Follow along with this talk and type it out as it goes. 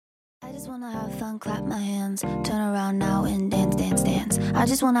I just wanna have fun, clap my hands, turn around now and dance, dance, dance. I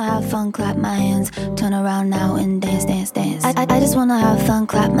just wanna have fun, clap my hands, turn around now and dance, dance, dance. I just wanna have fun,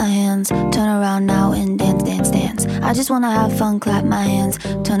 clap my hands, turn around now and dance, dance, dance. I just wanna have fun, clap my hands,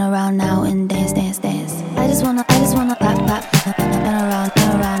 turn around now and dance, dance, dance. I just wanna clap, clap, turn around,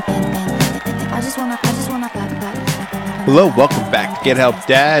 dance, dance, dance. I just wanna clap, clap. Hello, welcome back to Get Help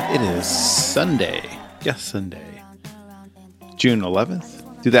Dad. It is Sunday. Yes, Sunday. June 11th,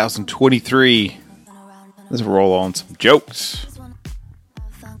 2023. Let's roll on some jokes.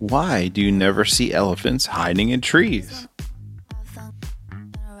 Why do you never see elephants hiding in trees?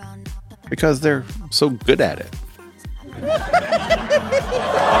 Because they're so good at it.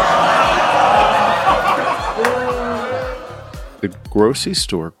 The grocery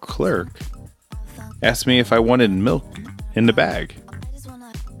store clerk asked me if I wanted milk in the bag.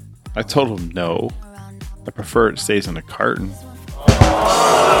 I told him no. I prefer it stays in a carton.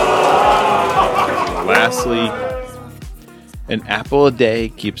 Lastly, an apple a day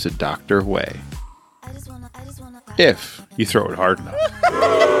keeps a doctor away. If you throw it hard enough.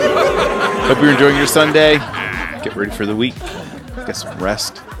 Hope you're enjoying your Sunday. Get ready for the week. Get some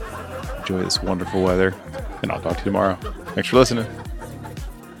rest. Enjoy this wonderful weather. And I'll talk to you tomorrow. Thanks for listening.